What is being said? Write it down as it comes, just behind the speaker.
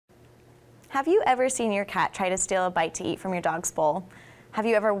Have you ever seen your cat try to steal a bite to eat from your dog's bowl? Have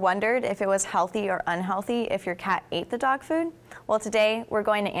you ever wondered if it was healthy or unhealthy if your cat ate the dog food? Well, today we're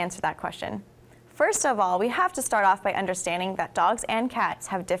going to answer that question. First of all, we have to start off by understanding that dogs and cats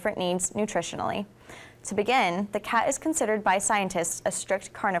have different needs nutritionally. To begin, the cat is considered by scientists a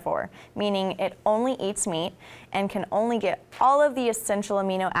strict carnivore, meaning it only eats meat and can only get all of the essential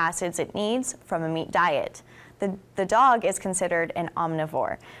amino acids it needs from a meat diet. The dog is considered an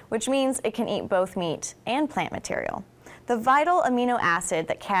omnivore, which means it can eat both meat and plant material. The vital amino acid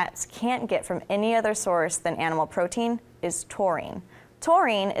that cats can't get from any other source than animal protein is taurine.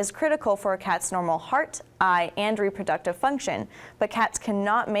 Taurine is critical for a cat's normal heart, eye, and reproductive function, but cats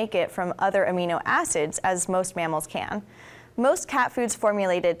cannot make it from other amino acids as most mammals can. Most cat foods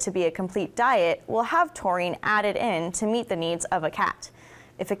formulated to be a complete diet will have taurine added in to meet the needs of a cat.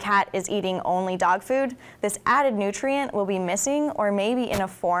 If a cat is eating only dog food, this added nutrient will be missing or maybe in a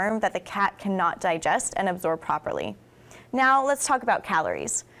form that the cat cannot digest and absorb properly. Now let's talk about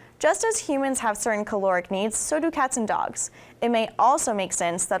calories. Just as humans have certain caloric needs, so do cats and dogs. It may also make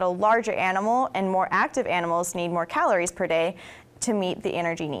sense that a larger animal and more active animals need more calories per day to meet the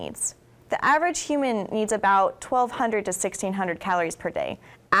energy needs. The average human needs about 1,200 to 1,600 calories per day.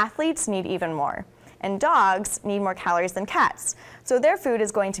 Athletes need even more. And dogs need more calories than cats, so their food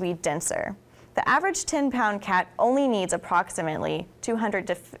is going to be denser. The average 10-pound cat only needs approximately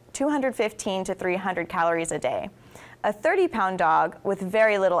 215 to 300 calories a day. A 30-pound dog with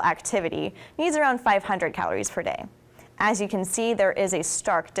very little activity needs around 500 calories per day. As you can see, there is a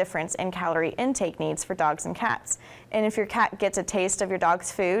stark difference in calorie intake needs for dogs and cats. And if your cat gets a taste of your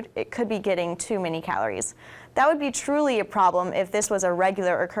dog's food, it could be getting too many calories. That would be truly a problem if this was a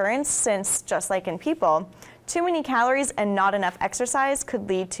regular occurrence, since, just like in people, too many calories and not enough exercise could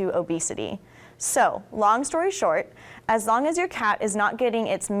lead to obesity. So, long story short, as long as your cat is not getting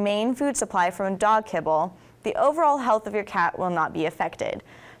its main food supply from dog kibble, the overall health of your cat will not be affected.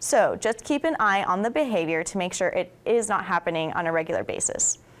 So, just keep an eye on the behavior to make sure it is not happening on a regular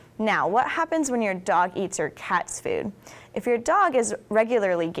basis. Now, what happens when your dog eats your cat's food? If your dog is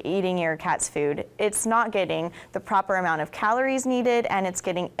regularly eating your cat's food, it's not getting the proper amount of calories needed and it's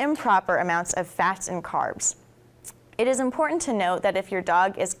getting improper amounts of fats and carbs. It is important to note that if your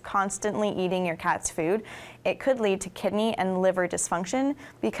dog is constantly eating your cat's food, it could lead to kidney and liver dysfunction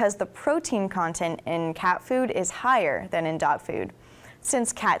because the protein content in cat food is higher than in dog food.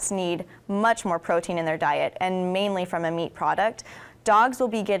 Since cats need much more protein in their diet and mainly from a meat product, dogs will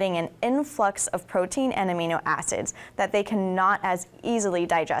be getting an influx of protein and amino acids that they cannot as easily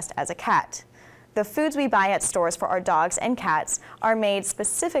digest as a cat. The foods we buy at stores for our dogs and cats are made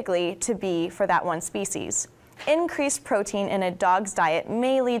specifically to be for that one species. Increased protein in a dog's diet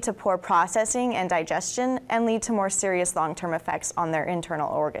may lead to poor processing and digestion and lead to more serious long-term effects on their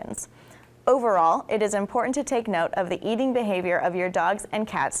internal organs. Overall, it is important to take note of the eating behavior of your dogs and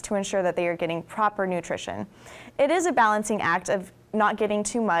cats to ensure that they are getting proper nutrition. It is a balancing act of not getting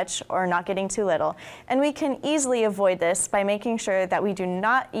too much or not getting too little, and we can easily avoid this by making sure that we do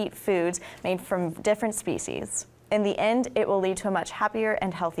not eat foods made from different species. In the end, it will lead to a much happier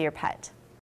and healthier pet.